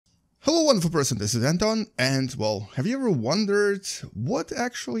wonderful person, this is Anton, and well, have you ever wondered what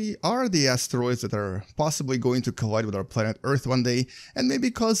actually are the asteroids that are possibly going to collide with our planet Earth one day and maybe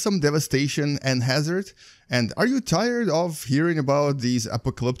cause some devastation and hazard? And are you tired of hearing about these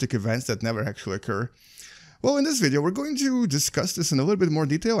apocalyptic events that never actually occur? Well, in this video, we're going to discuss this in a little bit more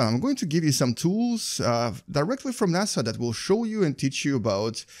detail, and I'm going to give you some tools directly from NASA that will show you and teach you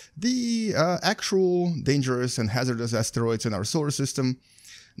about the actual dangerous and hazardous asteroids in our solar system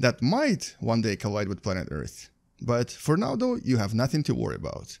that might one day collide with planet Earth. But for now though, you have nothing to worry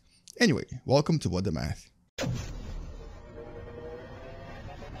about. Anyway, welcome to What the Math.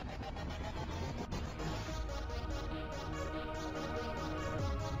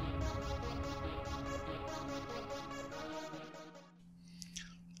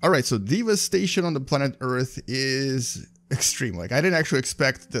 Alright, so devastation on the planet Earth is extreme. Like, I didn't actually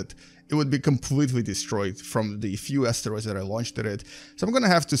expect that it would be completely destroyed from the few asteroids that I launched at it. So I'm gonna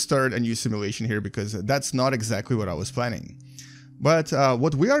have to start a new simulation here because that's not exactly what I was planning. But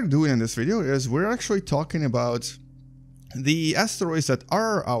what we are doing in this video is we're actually talking about the asteroids that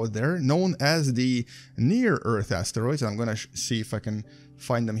are out there, known as the near-Earth asteroids. I'm gonna see if I can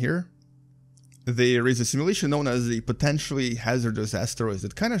find them here. There is a simulation known as the potentially hazardous asteroids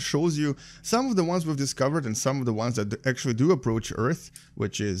that kind of shows you some of the ones we've discovered and some of the ones that actually do approach Earth,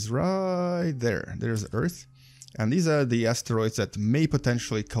 which is right there. There's Earth. And these are the asteroids that may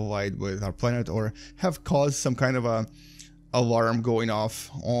potentially collide with our planet or have caused some kind of a alarm going off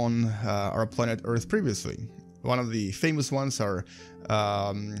on our planet Earth previously. One of the famous ones are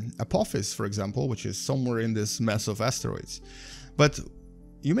Apophis, for example, which is somewhere in this mess of asteroids. But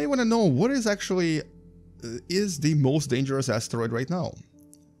you may want to know what is actually the most dangerous asteroid right now.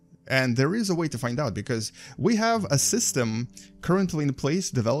 And there is a way to find out, because we have a system currently in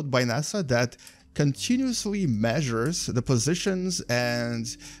place developed by NASA that continuously measures the positions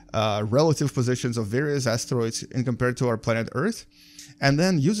and relative positions of various asteroids in compared to our planet Earth, and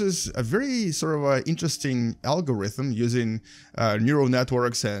then uses a very sort of interesting algorithm using neural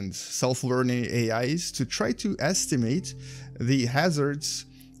networks and self-learning AIs to try to estimate the hazards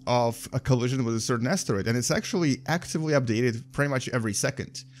of a collision with a certain asteroid. And it's actually actively updated pretty much every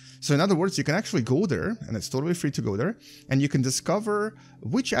second. So in other words, you can actually go there, and it's totally free to go there, and you can discover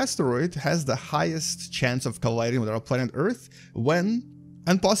which asteroid has the highest chance of colliding with our planet Earth, when,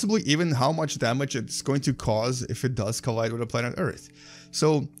 and possibly even how much damage it's going to cause if it does collide with a planet Earth.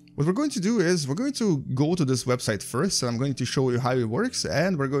 So what we're going to do is we're going to go to this website first, and I'm going to show you how it works,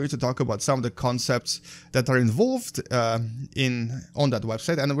 and we're going to talk about some of the concepts that are involved on that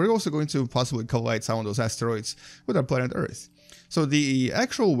website, and we're also going to possibly collide some of those asteroids with our planet Earth. So the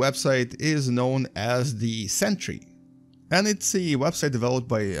actual website is known as the Sentry, and it's a website developed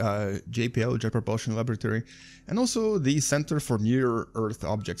by JPL, Jet Propulsion Laboratory, and also the Center for Near Earth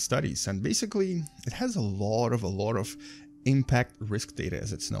Object Studies. And basically, it has a lot of impact risk data,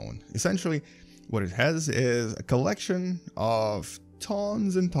 as it's known. Essentially, what it has is a collection of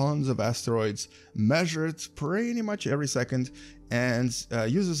tons and tons of asteroids measured pretty much every second, and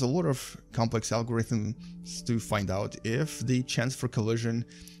uses a lot of complex algorithms to find out if the chance for collision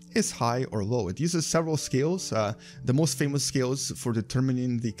is high or low. It uses several scales. The most famous scales for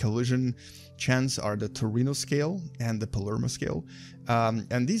determining the collision chance are the Torino scale and the Palermo scale.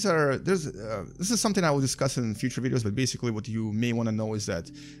 And these are, this is something I will discuss in future videos, but basically what you may want to know is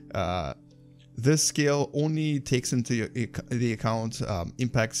that this scale only takes into the account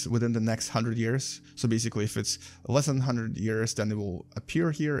impacts within the next 100 years. So basically, if it's less than 100 years, then it will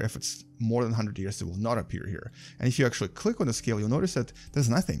appear here. If it's more than 100 years, it will not appear here. And if you actually click on the scale, you'll notice that there's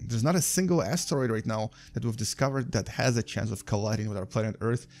nothing. There's not a single asteroid right now that we've discovered that has a chance of colliding with our planet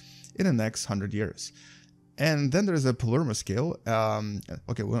Earth in the next 100 years. And then there's a Palermo scale.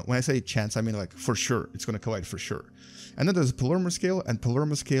 Okay, when I say chance, I mean like for sure, it's going to collide for sure. And then there's a Palermo scale, and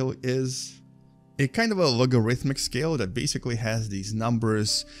Palermo scale is a kind of a logarithmic scale that basically has these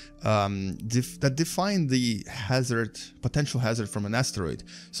numbers that define the hazard, potential hazard from an asteroid.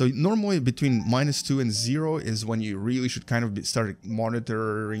 So normally between -2 and 0 is when you really should kind of start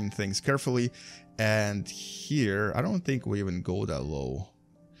monitoring things carefully. And here, I don't think we even go that low.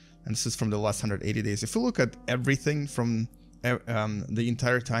 And this is from the last 180 days. If you look at everything from the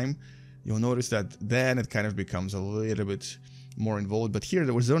entire time, you'll notice that then it kind of becomes a little bit more involved. But here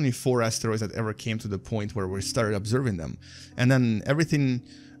there was only 4 asteroids that ever came to the point where we started observing them. And then everything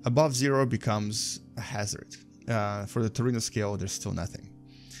above 0 becomes a hazard. For the Torino scale, there's still nothing.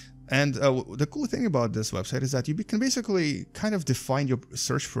 And the cool thing about this website is that you can basically kind of define your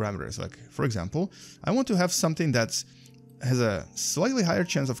search parameters. Like, for example, I want to have something that has a slightly higher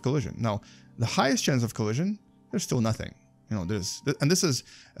chance of collision. Now, the highest chance of collision, there's still nothing. You know, and this is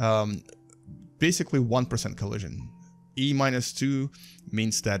basically 1% collision. E minus 2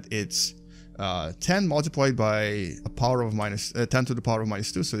 means that it's 10 multiplied by a power of 10 to the power of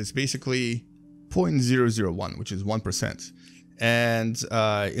minus 2, so it's basically 0.001, which is 1%. And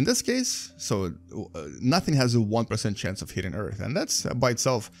in this case, so nothing has a 1% chance of hitting Earth, and that's by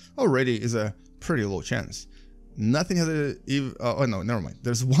itself already is a pretty low chance. Nothing has a, oh no, never mind.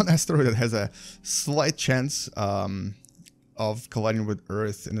 There's one asteroid that has a slight chance of colliding with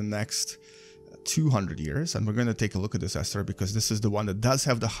Earth in the next 200 years, and we're going to take a look at this asteroid because this is the one that does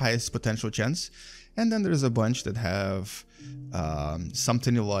have the highest potential chance. And then there's a bunch that have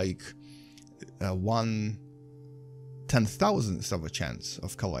something like 1/10,000th of a chance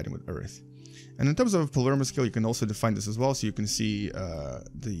of colliding with Earth. And in terms of polymer scale, you can also define this as well, so you can see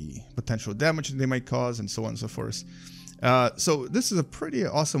the potential damage that they might cause and so on and so forth. So this is a pretty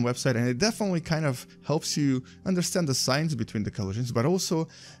awesome website, and it definitely kind of helps you understand the science between the collisions, but also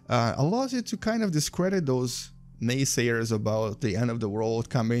allows you to kind of discredit those naysayers about the end of the world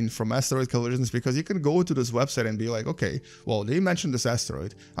coming from asteroid collisions, because you can go to this website and be like, okay, well, they mentioned this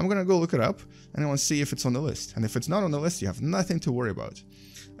asteroid, I'm gonna go look it up and I want to see if it's on the list, and if it's not on the list, you have nothing to worry about.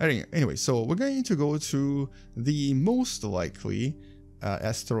 Anyway, so we're going to go to the most likely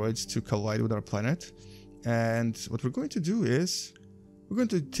asteroids to collide with our planet. And what we're going to do is we're going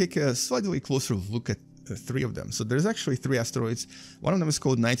to take a slightly closer look at 3 of them. So there's actually 3 asteroids. One of them is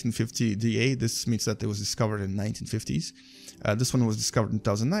called 1950 DA. This means that it was discovered in 1950s. This one was discovered in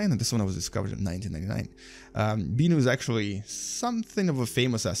 2009, and this one was discovered in 1999. Bennu is actually something of a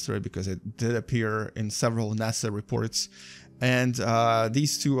famous asteroid because it did appear in several NASA reports. And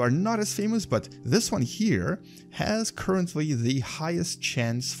these 2 are not as famous, but this one here has currently the highest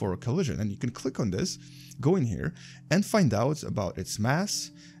chance for a collision. And you can click on this, go in here, and find out about its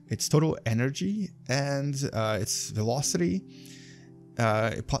mass, its total energy, and its velocity,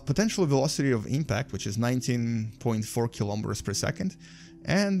 potential velocity of impact, which is 19.4 kilometers per second,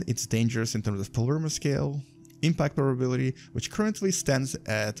 and its dangers in terms of polymer scale, impact probability, which currently stands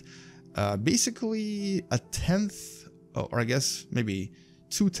at basically a 10th, or I guess maybe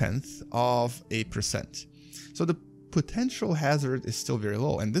 0.2%. So the potential hazard is still very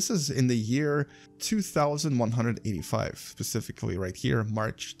low, and this is in the year 2185, specifically right here,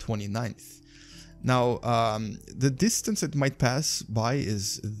 March 29th. Now, the distance it might pass by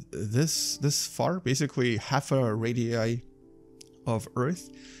is this far, basically half a radii of Earth,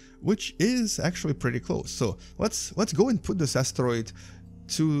 which is actually pretty close. So let's go and put this asteroid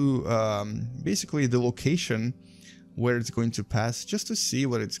to basically the location where it's going to pass, just to see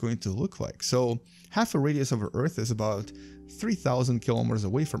what it's going to look like. So half a radius of Earth is about 3,000 kilometers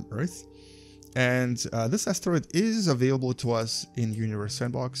away from Earth, and this asteroid is available to us in Universe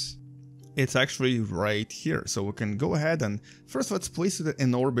Sandbox. It's actually right here, so we can go ahead and first let's place it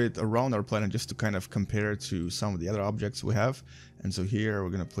in orbit around our planet just to kind of compare to some of the other objects we have. And so here we're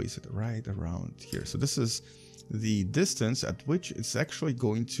going to place it right around here. So this is the distance at which it's actually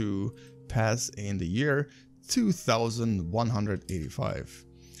going to pass in the year 2185.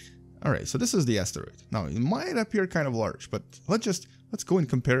 Alright, so this is the asteroid. Now, it might appear kind of large, but let's go and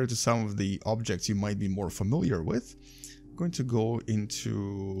compare it to some of the objects you might be more familiar with. I'm going to go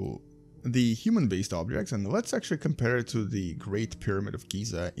into the human-based objects, and let's actually compare it to the Great Pyramid of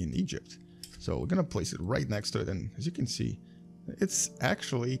Giza in Egypt. So we're going to place it right next to it, and as you can see, it's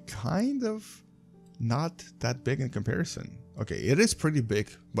actually kind of not that big in comparison. Okay, it is pretty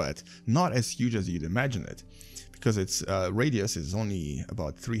big, but not as huge as you'd imagine it, because its radius is only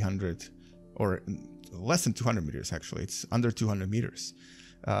about 300, or less than 200 meters actually. It's under 200 meters.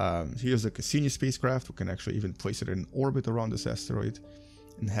 Here's the Cassini spacecraft. We can actually even place it in orbit around this asteroid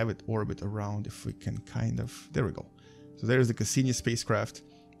and have it orbit around, if we can kind of, there we go. So there's the Cassini spacecraft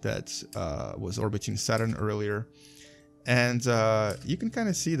that was orbiting Saturn earlier. And you can kind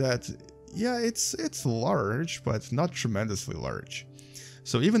of see that, yeah, it's large, but not tremendously large.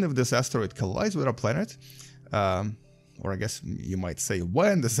 So even if this asteroid collides with our planet, or I guess you might say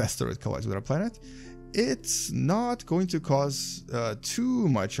when this asteroid collides with our planet, it's not going to cause too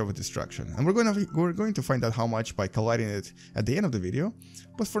much of a destruction. And we're going to find out how much by colliding it at the end of the video.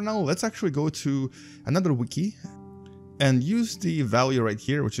 But for now, let's actually go to another wiki and use the value right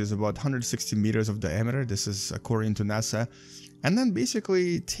here, which is about 160 meters of diameter. This is according to NASA. And then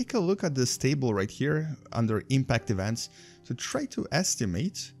basically take a look at this table right here under impact events to try to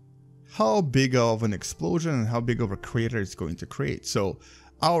estimate how big of an explosion and how big of a crater it's going to create. So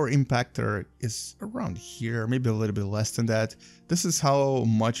our impactor is around here, maybe a little bit less than that. This is how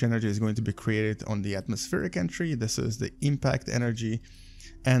much energy is going to be created on the atmospheric entry. This is the impact energy.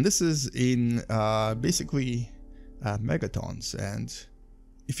 And this is in basically megatons. And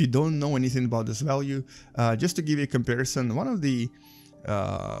if you don't know anything about this value, just to give you a comparison, one of the,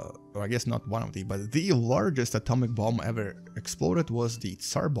 or I guess not one of the, but the largest atomic bomb ever exploded was the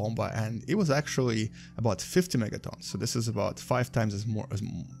Tsar Bomba, and it was actually about 50 megatons. So this is about 5 times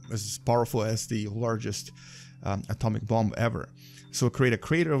as powerful as the largest atomic bomb ever. So it created a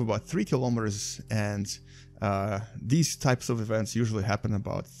crater of about 3 kilometers, and these types of events usually happen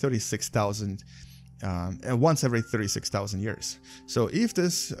about 36,000 once every 36,000 years. So if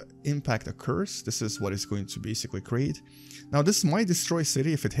this impact occurs, this is what it's going to basically create. Now this might destroy a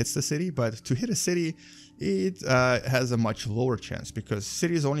city if it hits the city, but to hit a city, it has a much lower chance, because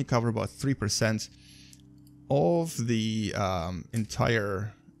cities only cover about 3% of the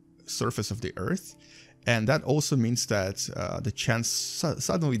entire surface of the Earth. And that also means that the chance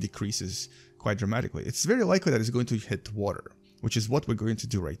suddenly decreases quite dramatically. It's very likely that it's going to hit water, which is what we're going to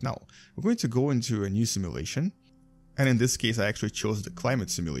do right now. We're going to go into a new simulation, and in this case I actually chose the climate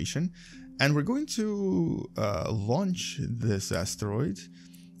simulation, and we're going to launch this asteroid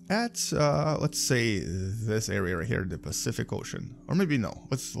at, let's say, this area right here, the Pacific Ocean. Or maybe no,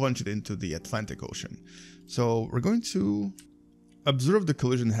 let's launch it into the Atlantic Ocean. So we're going to observe the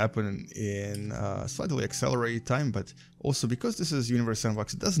collision happen in slightly accelerated time, but also because this is Universe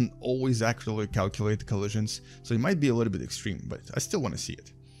Sandbox, it doesn't always accurately calculate the collisions, so it might be a little bit extreme, but I still want to see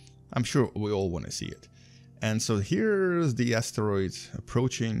it. I'm sure we all want to see it. And so here's the asteroid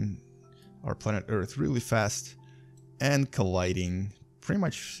approaching our planet Earth really fast and colliding pretty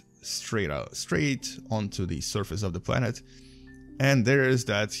much straight onto the surface of the planet. And there is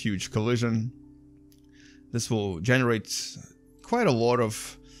that huge collision. This will generate quite a lot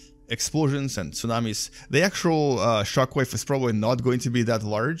of explosions and tsunamis. The actual shockwave is probably not going to be that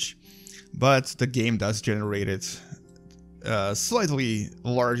large, but the game does generate it slightly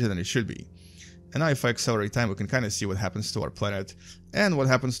larger than it should be. And now if I accelerate time, we can kind of see what happens to our planet and what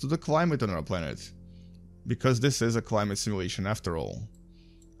happens to the climate on our planet, because this is a climate simulation after all.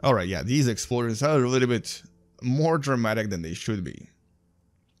 Alright, yeah, these explosions are a little bit more dramatic than they should be.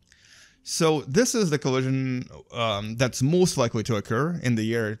 So this is the collision that's most likely to occur in the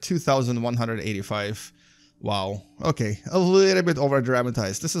year 2185. Wow, okay, a little bit over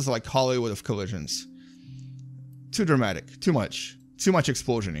dramatized. This is like Hollywood of collisions. Too dramatic, too much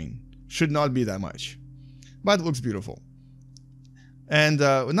explosioning. Should not be that much, but it looks beautiful. And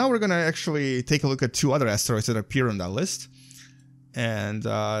now we're gonna actually take a look at 2 other asteroids that appear on that list. And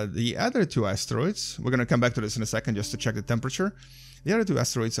the other 2 asteroids, we're gonna come back to this in a second just to check the temperature. The other 2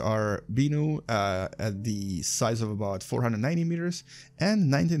 asteroids are Bennu at the size of about 490 meters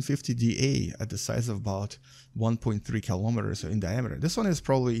and 1950 DA at the size of about 1.3 kilometers in diameter. This one is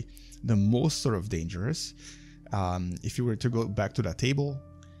probably the most sort of dangerous. If you were to go back to that table,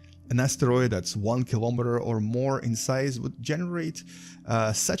 an asteroid that's 1 kilometer or more in size would generate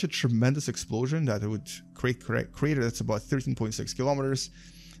such a tremendous explosion that it would create a crater that's about 13.6 kilometers.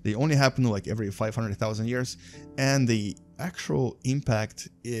 They only happen like every 500,000 years, and the actual impact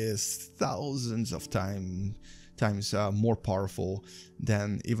is thousands of times more powerful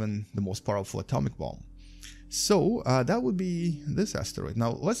than even the most powerful atomic bomb. So that would be this asteroid.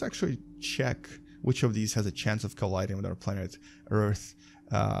 Now let's actually check which of these has a chance of colliding with our planet Earth,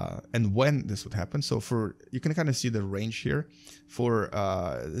 and when this would happen. So you can kind of see the range here. For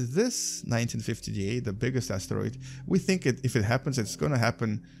this 1950 DA, the biggest asteroid, we think if it happens, it's going to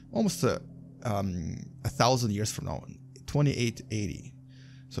happen almost 1,000 years from now, 2880.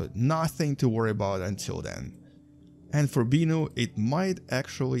 So nothing to worry about until then. And for Bennu, it might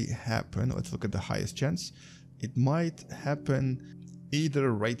actually happen. Let's look at the highest chance. It might happen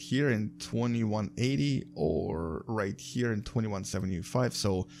either right here in 2180 or right here in 2175.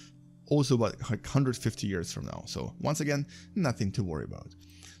 So also about like 150 years from now. So once again, nothing to worry about.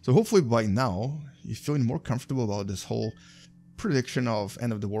 So hopefully by now you're feeling more comfortable about this whole prediction of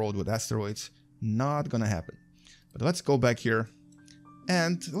end of the world with asteroids. Not gonna happen. But let's go back here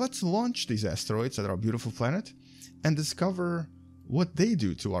and let's launch these asteroids at our beautiful planet and discover what they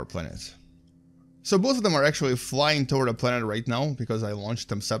do to our planet. So both of them are actually flying toward a planet right now because I launched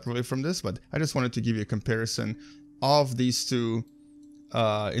them separately from this, but I just wanted to give you a comparison of these 2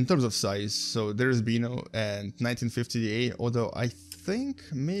 in terms of size. So there's Bennu and 1950 DA, although I think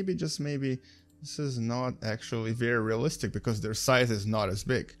maybe, just maybe, this is not actually very realistic because their size is not as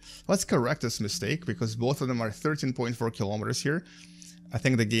big. Let's correct this mistake because both of them are 13.4 kilometers here. I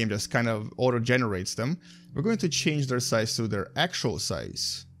think the game just kind of auto-generates them. We're going to change their size to their actual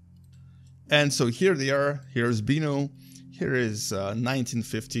size. And so here they are. Here's Bennu. Here is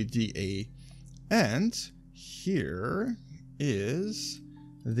 1950 DA. And here is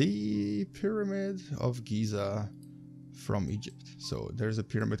the Pyramid of Giza from Egypt. So there's a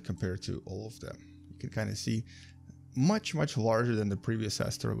pyramid compared to all of them. You can kind of see much larger than the previous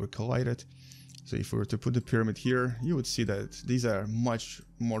asteroid we collided. So if we were to put the pyramid here, you would see that these are much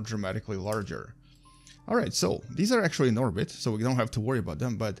more dramatically larger. Alright, so these are actually in orbit, so we don't have to worry about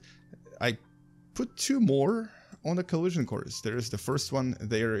them, but I put 2 more on the collision course. There is the first one,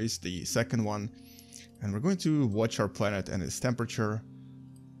 there is the second one, and we're going to watch our planet and its temperature,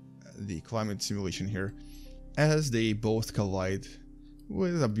 the climate simulation here, as they both collide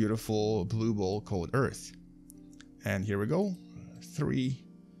with a beautiful blue ball called Earth. And here we go. 3,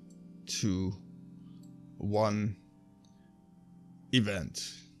 2, 1,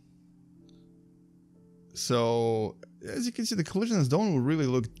 event. So, as you can see, the collisions don't really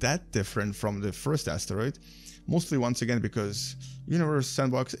look that different from the first asteroid. Mostly, once again, because Universe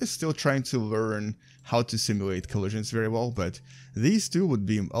Sandbox is still trying to learn how to simulate collisions very well, but these two would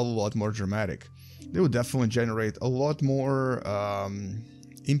be a lot more dramatic. They would definitely generate a lot more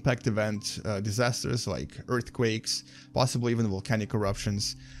impact event disasters like earthquakes, possibly even volcanic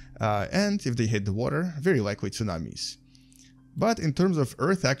eruptions, and if they hit the water, very likely tsunamis. But in terms of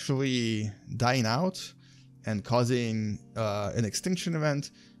Earth actually dying out and causing an extinction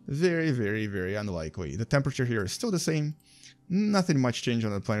event, very unlikely. The temperature here is still the same. Nothing much changed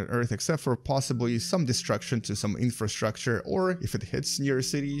on the planet Earth except for possibly some destruction to some infrastructure, or if it hits near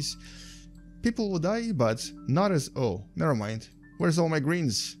cities, people will die, but not as... Oh, never mind. Where's all my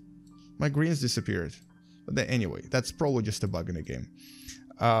greens? My greens disappeared. But then, anyway, that's probably just a bug in the game.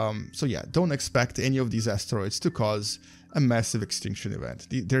 So yeah, don't expect any of these asteroids to cause a massive extinction event.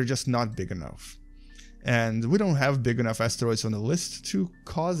 They're just not big enough. And we don't have big enough asteroids on the list to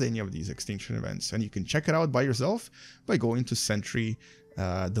cause any of these extinction events. And you can check it out by yourself by going to Sentry,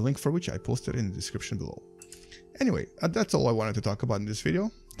 the link for which I posted in the description below. Anyway, that's all I wanted to talk about in this video.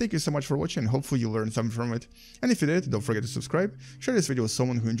 Thank you so much for watching, and hopefully you learned something from it. And if you did, don't forget to subscribe, share this video with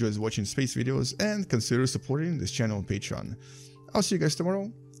someone who enjoys watching space videos, and consider supporting this channel on Patreon. I'll see you guys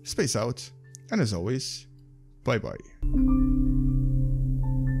tomorrow, space out, and as always, bye bye.